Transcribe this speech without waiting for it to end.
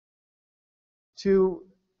to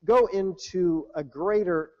go into a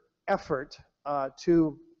greater effort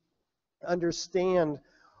to understand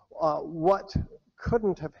what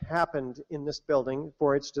couldn't have happened in this building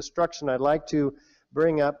for its destruction, I'd like to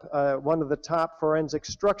bring up one of the top forensic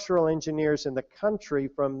structural engineers in the country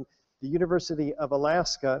from the University of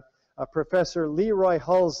Alaska, Professor Leroy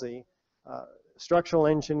Hulsey, structural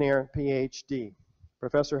engineer, Ph.D.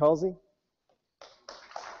 Professor Hulsey?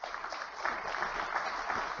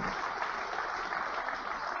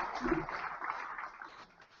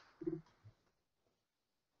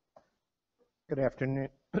 Good afternoon.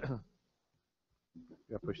 Do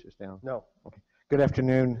I push this down? No. Okay. Good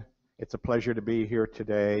afternoon. It's a pleasure to be here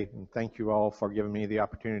today, and thank you all for giving me the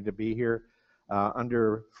opportunity to be here.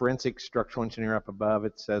 Under forensic structural engineer up above,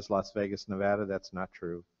 it says Las Vegas, Nevada. That's not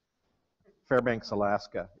true. Fairbanks,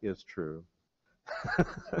 Alaska is true.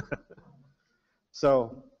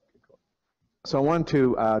 So I want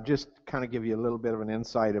to just kind of give you a little bit of an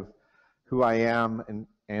insight of who I am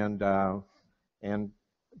and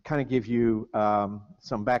kind of give you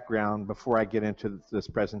some background before I get into this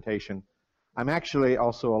presentation. I'm actually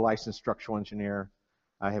also a licensed structural engineer.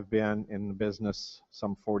 I have been in the business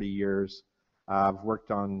some 40 years. I've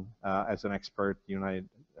worked on, as an expert,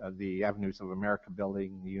 the Avenues of America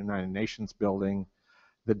building, the United Nations building,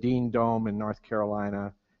 the Dean Dome in North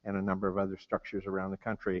Carolina, and a number of other structures around the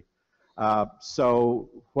country. So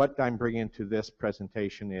what I'm bringing to this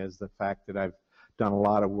presentation is the fact that I've done a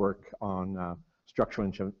lot of work on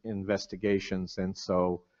structural investigations, and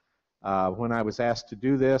so when I was asked to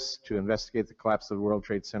do this, to investigate the collapse of the World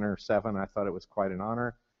Trade Center 7, I thought it was quite an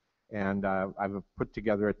honor, and I've put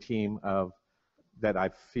together a team that I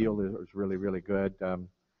feel is really, really good.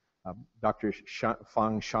 Dr.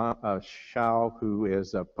 Fang Xiao, who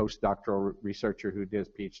is a postdoctoral researcher who did his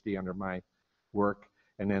PhD under my work,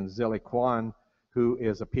 and then Zili Kwan, who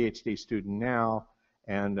is a PhD student now,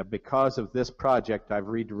 and because of this project, I've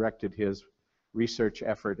redirected his research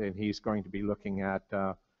effort, and he's going to be looking at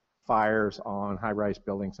fires on high-rise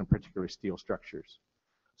buildings and particularly steel structures.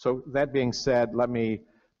 So that being said, let me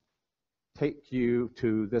take you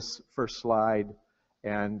to this first slide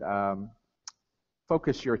and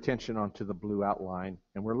focus your attention onto the blue outline.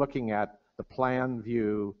 And we're looking at the plan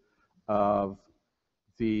view of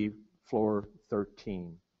the floor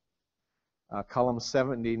 13. Column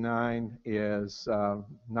 79 is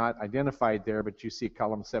not identified there, but you see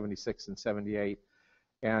column 76 and 78.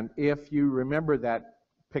 And if you remember that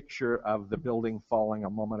picture of the building falling a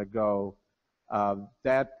moment ago,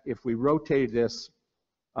 that if we rotate this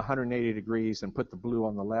 180 degrees and put the blue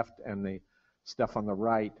on the left and the stuff on the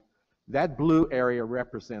right, that blue area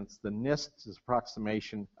represents the NIST's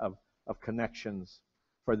approximation of connections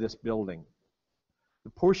for this building. The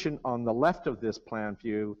portion on the left of this plan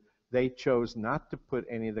view, they chose not to put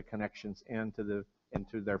any of the connections into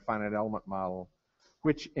their finite element model,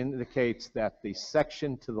 which indicates that the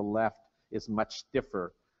section to the left is much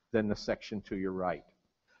stiffer than the section to your right.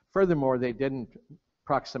 Furthermore, they didn't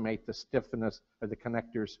approximate the stiffness of the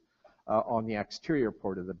connectors on the exterior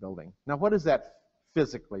part of the building. Now, what does that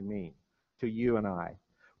physically mean to you and I?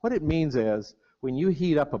 What it means is when you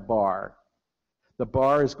heat up a bar, the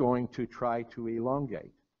bar is going to try to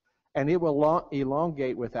elongate. And it will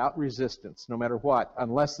elongate without resistance, no matter what,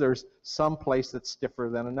 unless there's some place that's stiffer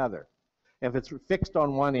than another. If it's fixed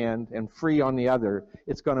on one end and free on the other,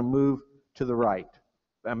 it's going to move to the right,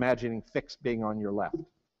 imagining fixed being on your left.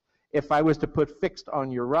 If I was to put fixed on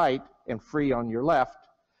your right and free on your left,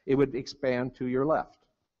 it would expand to your left.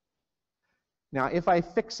 Now, if I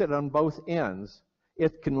fix it on both ends,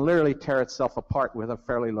 it can literally tear itself apart with a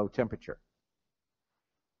fairly low temperature.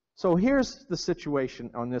 So here's the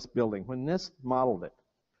situation on this building. When NIST modeled it,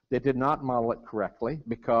 they did not model it correctly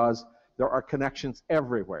because there are connections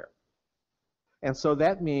everywhere. And so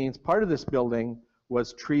that means part of this building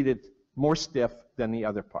was treated more stiff than the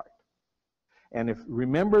other part. And if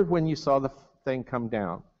remember when you saw the thing come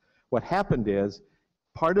down, what happened is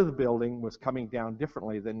part of the building was coming down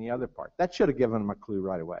differently than the other part. That should have given them a clue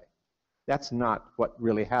right away. That's not what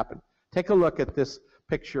really happened. Take a look at this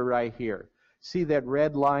picture right here. See that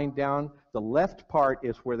red line down? The left part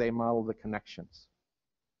is where they modeled the connections.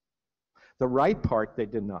 The right part, they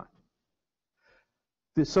did not.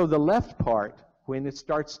 So the left part, when it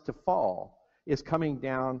starts to fall, is coming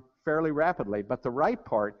down fairly rapidly, but the right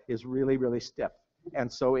part is really, really stiff.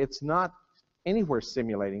 And so it's not anywhere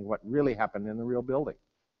simulating what really happened in the real building.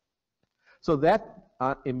 So that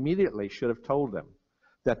immediately should have told them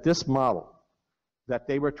that this model that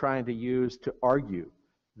they were trying to use to argue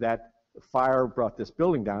that the fire brought this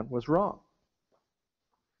building down was wrong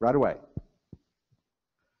right away.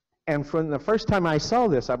 And from the first time I saw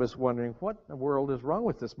this, I was wondering, what in the world is wrong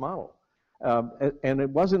with this model? And it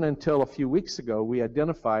wasn't until a few weeks ago we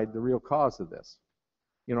identified the real cause of this.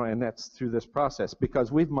 You know, and that's through this process,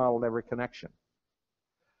 because we've modeled every connection.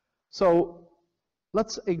 So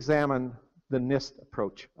let's examine the NIST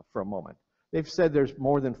approach for a moment. They've said there's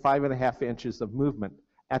more than 5.5 inches of movement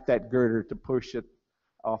at that girder to push it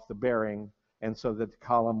off the bearing, and so that the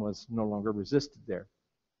column was no longer resisted there.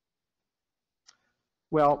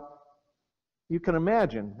 Well, you can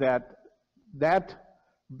imagine that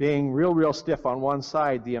being real stiff on one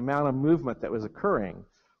side, the amount of movement that was occurring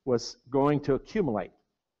was going to accumulate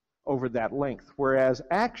over that length, whereas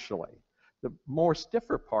actually the more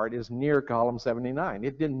stiffer part is near column 79.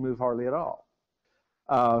 It didn't move hardly at all.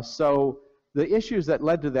 So the issues that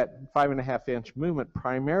led to that 5.5 inch movement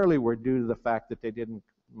primarily were due to the fact that they didn't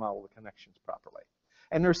model the connections properly.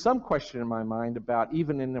 And there's some question in my mind about,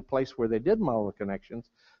 even in the place where they did model the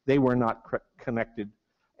connections, they were not connected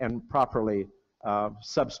and properly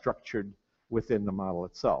substructured within the model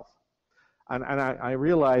itself. And I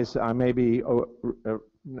realize I may be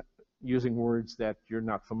using words that you're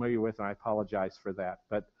not familiar with, and I apologize for that.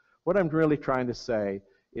 But what I'm really trying to say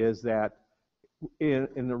is that in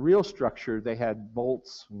the real structure, they had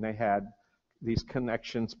bolts and they had these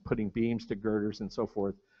connections, putting beams to girders and so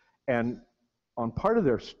forth. And on part of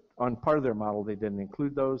their model, they didn't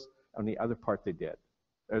include those. On the other part, they did,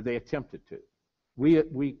 or they attempted to.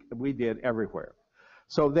 We did everywhere.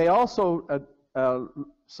 So they also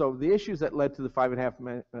so the issues that led to the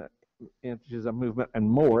 5.5 inches of movement and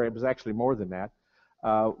more, it was actually more than that,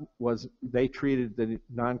 was they treated the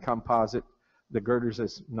non-composite, the girders,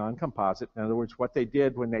 as non-composite. In other words, what they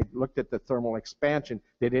did when they looked at the thermal expansion,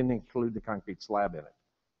 they didn't include the concrete slab in it.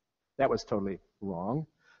 That was totally wrong.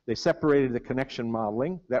 They separated the connection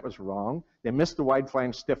modeling. That was wrong. They missed the wide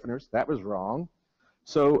flange stiffeners. That was wrong.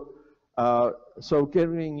 So, so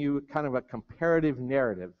giving you kind of a comparative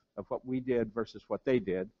narrative of what we did versus what they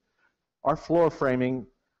did, our floor framing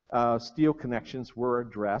steel connections were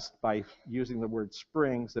addressed by using the word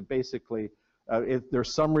springs. That basically,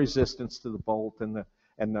 there's some resistance to the bolt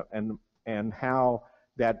and how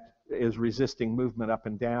that is resisting movement up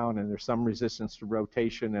and down, and there's some resistance to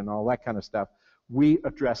rotation and all that kind of stuff. We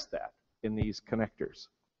addressed that in these connectors.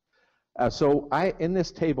 So in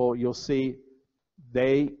this table, you'll see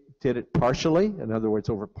they did it partially, in other words,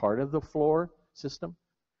 over part of the floor system.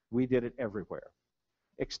 We did it everywhere.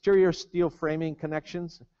 Exterior steel framing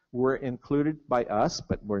connections were included by us,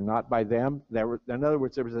 but were not by them. In other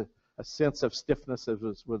words, there was a sense of stiffness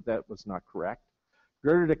that was not correct.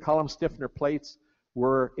 Girder to column stiffener plates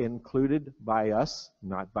were included by us,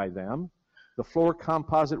 not by them. The floor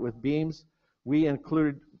composite with beams, we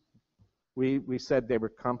included, we said they were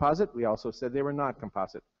composite. We also said they were not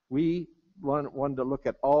composite. We wanted to look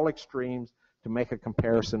at all extremes to make a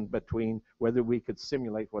comparison between whether we could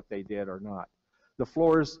simulate what they did or not. The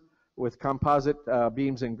floors with composite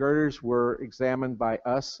beams and girders were examined by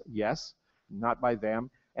us, yes, not by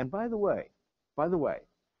them. And by the way,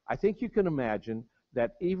 I think you can imagine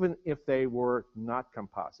that even if they were not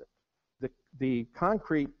composite, the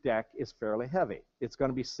concrete deck is fairly heavy. It's going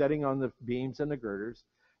to be sitting on the beams and the girders,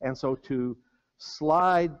 and so to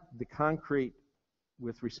slide the concrete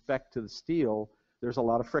with respect to the steel, there's a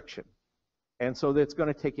lot of friction. And so it's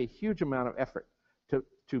going to take a huge amount of effort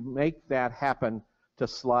to make that happen, to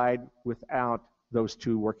slide without those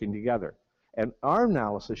two working together. And our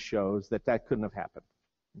analysis shows that that couldn't have happened.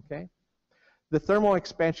 Okay? The thermal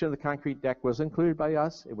expansion of the concrete deck was included by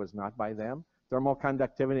us. It was not by them. Thermal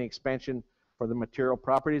conductivity expansion for the material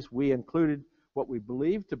properties, we included what we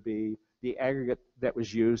believe to be the aggregate that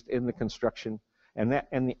was used in the construction, and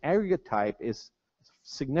the aggregate type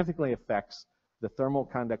significantly affects the thermal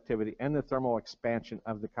conductivity and the thermal expansion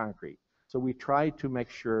of the concrete. So we tried to make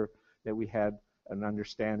sure that we had an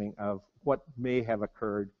understanding of what may have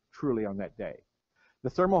occurred truly on that day. The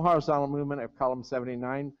thermal horizontal movement of column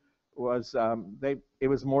 79 was, it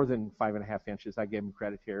was more than 5.5 inches. I gave them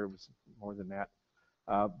credit here. It was more than that.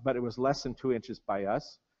 But it was less than 2 inches by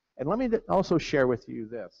us. And let me also share with you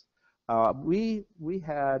this. We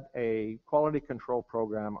had a quality control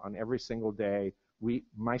program on every single day.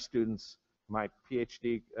 My students, my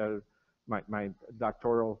Ph.D., my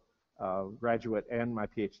doctoral graduate and my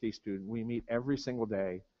Ph.D. student, we meet every single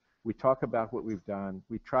day. We talk about what we've done.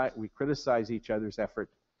 We criticize each other's effort.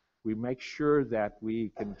 We make sure that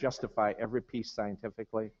we can justify every piece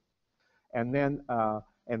scientifically. And then,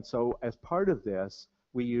 and so as part of this,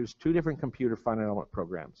 we use 2 different computer fine element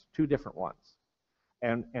programs, 2 different ones.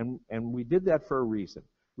 And we did that for a reason.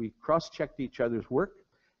 We cross-checked each other's work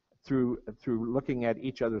through looking at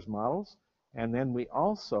each other's models, And then we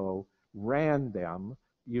also ran them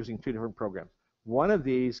using 2 different programs. One of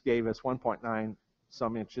these gave us 1.9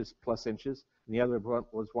 some inches plus inches, and the other one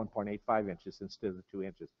was 1.85 inches instead of the 2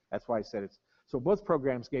 inches. That's why I said it's, so both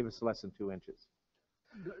programs gave us less than 2 inches.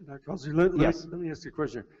 Dr. Hulsey, let me ask you a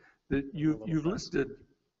question. That you've listed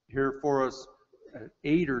here for us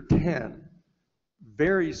 8 or 10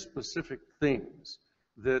 very specific things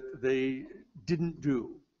that they didn't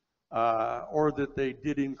do or that they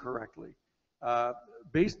did incorrectly.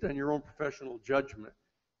 Based on your own professional judgment,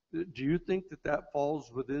 do you think that that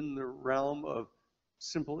falls within the realm of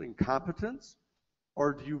simple incompetence,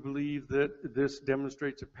 or do you believe that this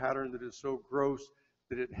demonstrates a pattern that is so gross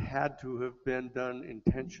that it had to have been done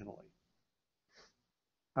intentionally?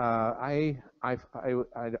 I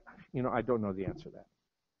don't know the answer to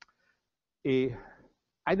that.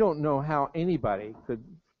 I don't know how anybody could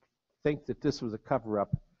think that this was a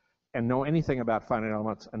cover-up and know anything about finite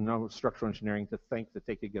elements and know structural engineering to think that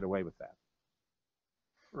they could get away with that.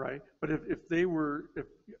 Right, but if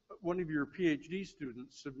one of your Ph.D.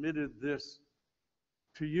 students submitted this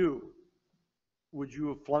to you, would you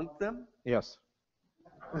have flunked them? Yes.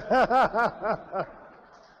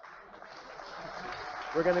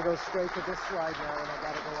 We're going to go straight to this slide now, and I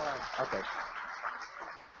got to go on. Okay.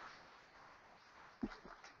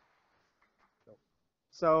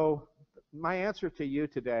 So my answer to you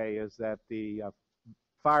today is that the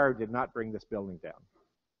fire did not bring this building down.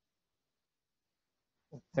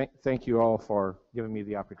 Thank you all for giving me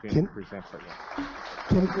the opportunity to present that.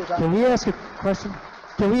 Can we ask a question?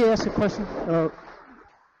 Can we ask a question?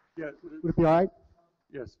 Yeah. Would it be all right?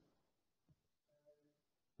 Yes.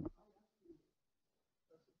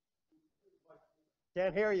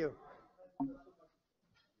 Can't hear you.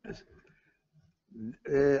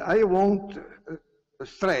 I want to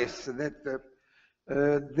stress that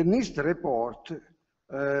the NIST report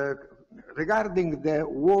regarding the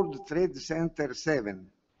World Trade Center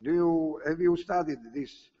 7, have you studied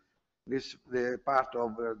the part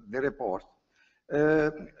of the report?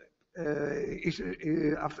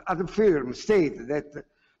 Other firms state that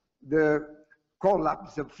the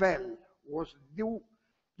collapse fell was due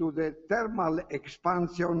to the thermal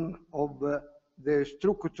expansion of the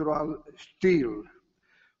structural steel.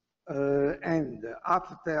 And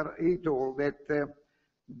after it all, that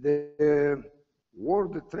the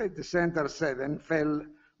World Trade Center 7 fell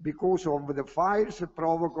because of the fires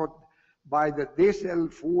provoked by the diesel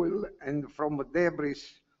fuel and from debris.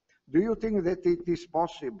 Do you think that it is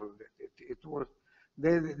possible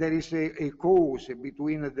that there is a cause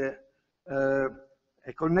between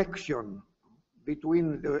a connection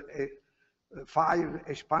between the fire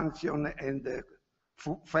expansion and the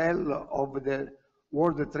fall of the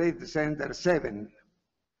World Trade Center 7?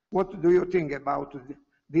 What do you think about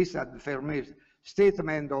this affirmation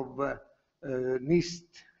statement of NIST?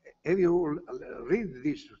 Have you read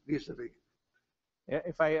this?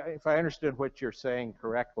 If I understood what you're saying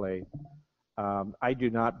correctly, I do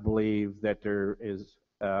not believe that there is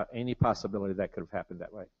any possibility that could have happened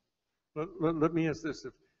that way. Let me ask this: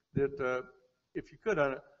 if you could,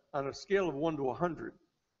 on a scale of 1 to 100,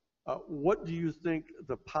 what do you think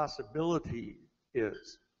the possibility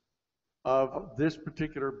is of this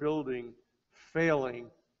particular building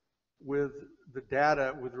failing with the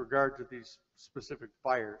data with regard to these specific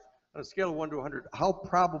fires? On a scale of 1 to 100, how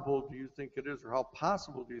probable do you think it is, or how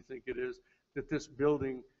possible do you think it is that this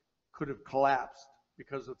building could have collapsed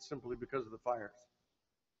simply because of the fires?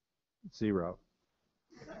 0.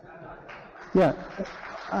 Yeah,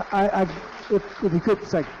 if you could,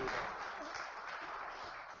 say.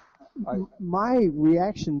 My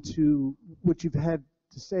reaction to what you've had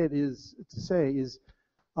to say is,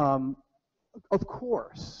 of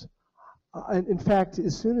course. And in fact,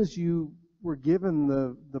 as soon as you were given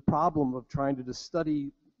the problem of trying to just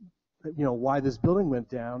study, why this building went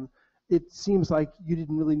down, it seems like you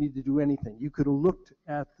didn't really need to do anything. You could have looked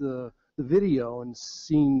at the video and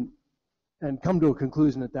seen and come to a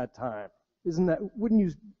conclusion at that time. Wouldn't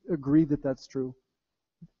you agree that that's true?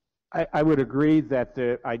 I would agree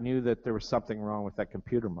that I knew that there was something wrong with that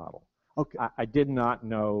computer model. Okay. I did not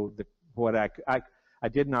know I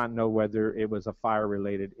did not know whether it was a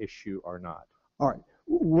fire-related issue or not. All right.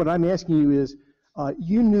 What I'm asking you is,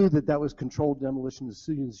 you knew that was controlled demolition as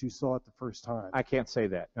soon as you saw it the first time. I can't say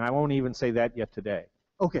that, and I won't even say that yet today.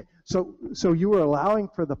 Okay. So you were allowing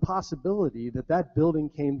for the possibility that building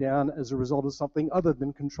came down as a result of something other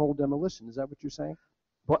than controlled demolition. Is that what you're saying?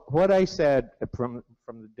 What I said from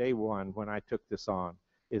the day one when I took this on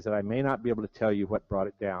is that I may not be able to tell you what brought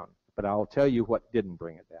it down, but I'll tell you what didn't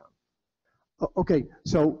bring it down. Okay.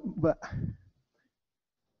 So, but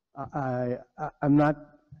I'm not.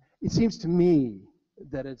 it seems to me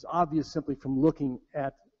that it's obvious simply from looking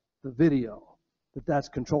at the video that that's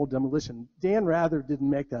controlled demolition. Dan Rather didn't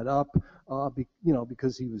make that up,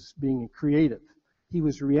 because he was being creative. He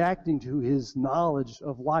was reacting to his knowledge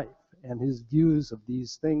of life and his views of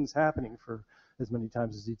these things happening for as many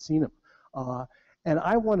times as he'd seen them. And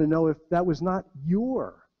I want to know if that was not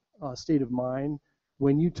your state of mind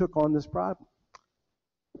when you took on this problem.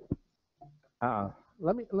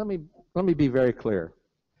 Let me be very clear.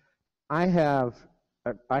 I have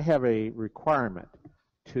a requirement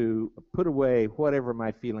to put away whatever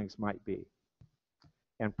my feelings might be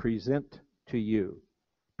and present to you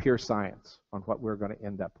pure science on what we're going to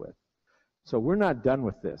end up with. So we're not done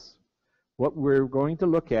with this. What we're going to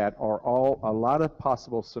look at are a lot of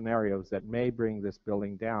possible scenarios that may bring this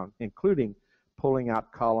building down, including pulling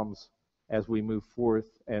out columns as we move forth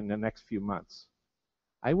in the next few months.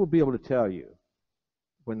 I will be able to tell you,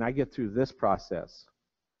 when I get through this process,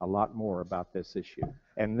 a lot more about this issue.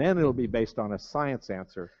 And then it'll be based on a science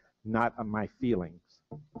answer, not on my feelings.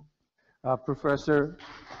 Professor,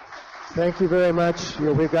 thank you very much.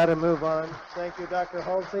 We've got to move on. Thank you, Dr.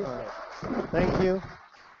 Hulsey. Thank you.